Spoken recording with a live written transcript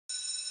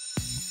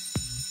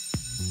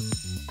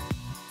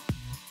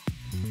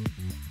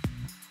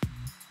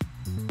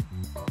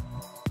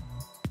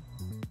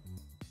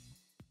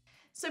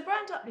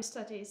brand uplift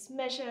studies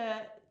measure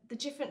the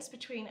difference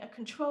between a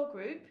control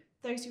group,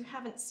 those who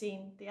haven't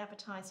seen the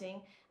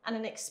advertising, and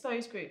an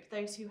exposed group,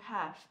 those who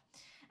have.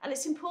 And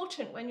it's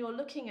important when you're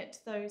looking at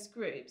those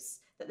groups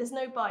that there's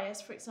no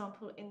bias, for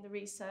example, in the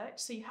research.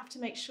 So you have to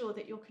make sure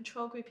that your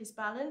control group is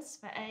balanced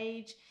for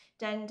age,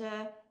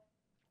 gender,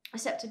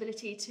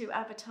 acceptability to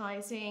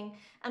advertising,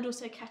 and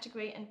also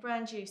category and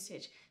brand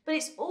usage. But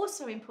it's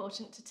also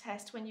important to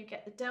test when you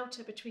get the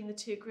delta between the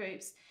two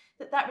groups,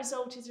 that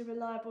result is a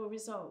reliable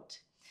result.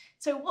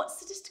 So what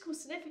statistical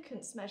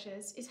significance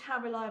measures is how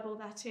reliable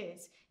that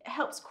is. It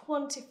helps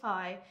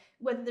quantify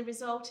whether the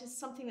result is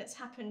something that's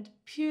happened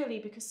purely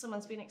because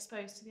someone's been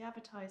exposed to the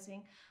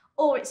advertising,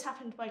 or it's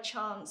happened by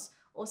chance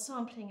or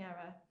sampling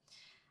error.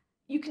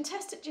 You can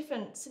test at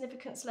different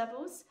significance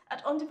levels.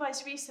 At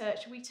on-device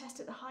research, we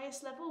test at the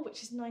highest level,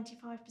 which is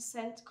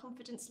 95%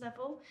 confidence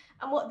level.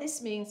 And what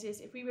this means is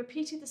if we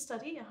repeated the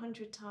study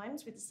 100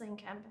 times with the same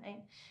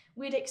campaign,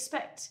 we'd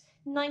expect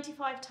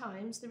 95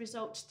 times the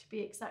result to be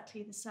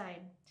exactly the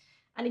same.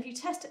 And if you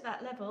test at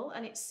that level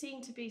and it's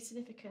seen to be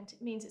significant,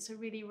 it means it's a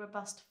really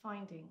robust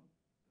finding.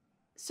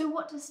 So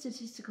what does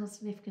statistical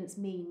significance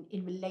mean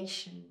in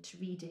relation to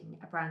reading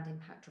a brand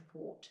impact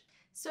report?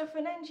 So for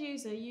an end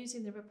user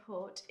using the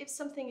report, if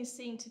something is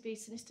seen to be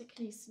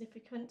statistically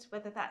significant,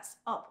 whether that's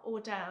up or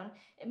down,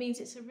 it means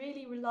it's a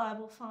really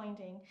reliable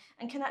finding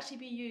and can actually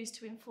be used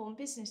to inform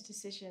business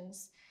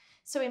decisions.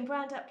 So in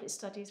brand uplift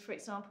studies, for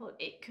example,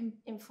 it can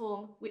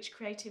inform which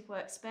creative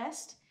works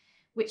best,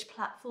 which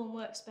platform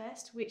works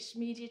best, which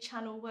media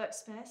channel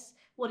works best,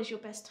 what is your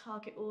best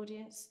target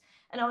audience,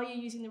 and are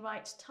you using the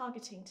right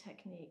targeting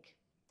technique?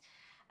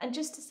 And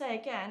just to say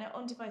again, at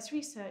on-device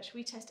research,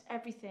 we test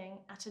everything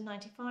at a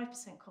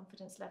 95%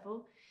 confidence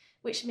level,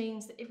 which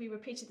means that if we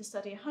repeated the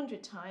study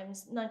 100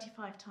 times,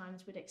 95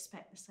 times we'd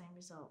expect the same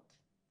result.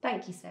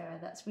 Thank you, Sarah,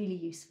 that's really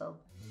useful.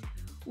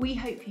 We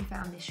hope you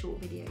found this short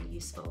video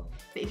useful,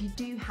 but if you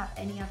do have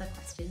any other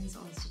questions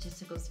on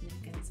statistical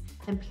significance,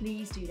 then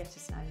please do let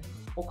us know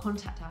or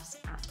contact us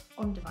at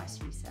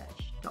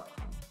ondeviceresearch.com.